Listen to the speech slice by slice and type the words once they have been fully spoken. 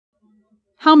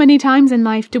How many times in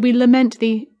life do we lament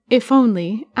the "if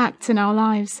only" acts in our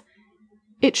lives?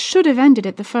 It should have ended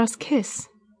at the first kiss.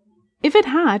 If it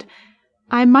had,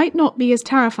 I might not be as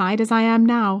terrified as I am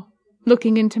now,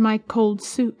 looking into my cold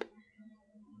soup.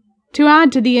 To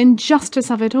add to the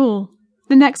injustice of it all,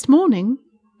 the next morning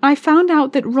I found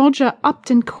out that Roger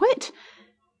upped and quit.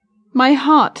 My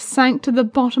heart sank to the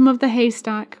bottom of the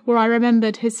haystack where I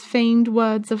remembered his feigned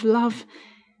words of love.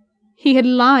 He had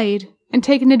lied and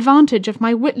taken advantage of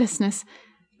my witlessness,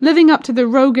 living up to the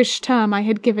roguish term I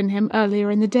had given him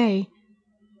earlier in the day.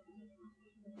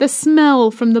 The smell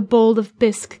from the bowl of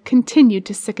bisque continued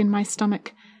to sicken my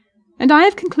stomach, and I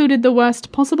have concluded the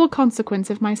worst possible consequence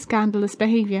of my scandalous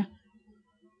behaviour.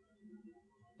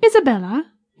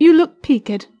 "Isabella, you look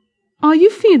peaked. Are you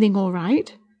feeling all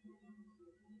right?"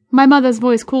 My mother's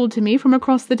voice called to me from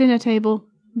across the dinner table,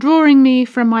 drawing me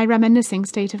from my reminiscing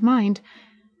state of mind.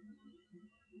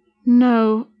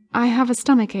 "No, I have a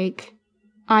stomach ache,"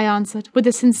 I answered with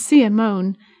a sincere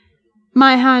moan.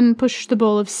 My hand pushed the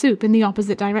bowl of soup in the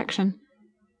opposite direction.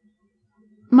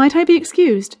 "Might I be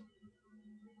excused?"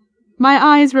 My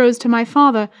eyes rose to my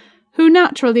father, who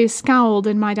naturally scowled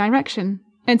in my direction,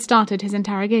 and started his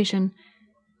interrogation.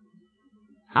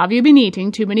 "Have you been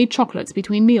eating too many chocolates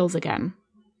between meals again?"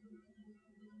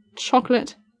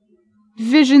 Chocolate.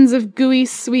 Visions of gooey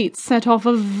sweets set off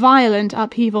a violent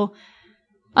upheaval.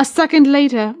 A second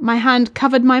later, my hand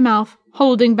covered my mouth,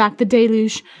 holding back the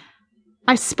deluge.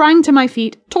 I sprang to my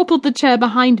feet, toppled the chair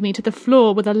behind me to the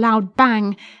floor with a loud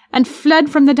bang, and fled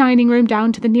from the dining room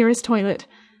down to the nearest toilet.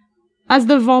 As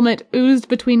the vomit oozed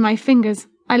between my fingers,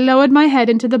 I lowered my head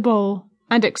into the bowl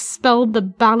and expelled the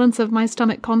balance of my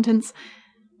stomach contents,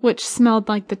 which smelled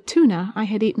like the tuna I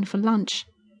had eaten for lunch.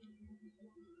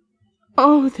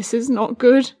 "Oh, this is not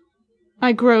good,"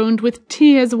 I groaned, with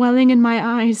tears welling in my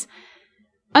eyes.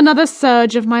 Another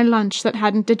surge of my lunch that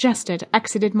hadn't digested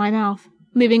exited my mouth,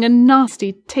 leaving a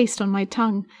nasty taste on my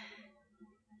tongue.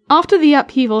 After the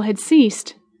upheaval had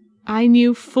ceased, I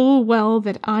knew full well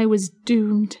that I was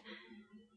doomed.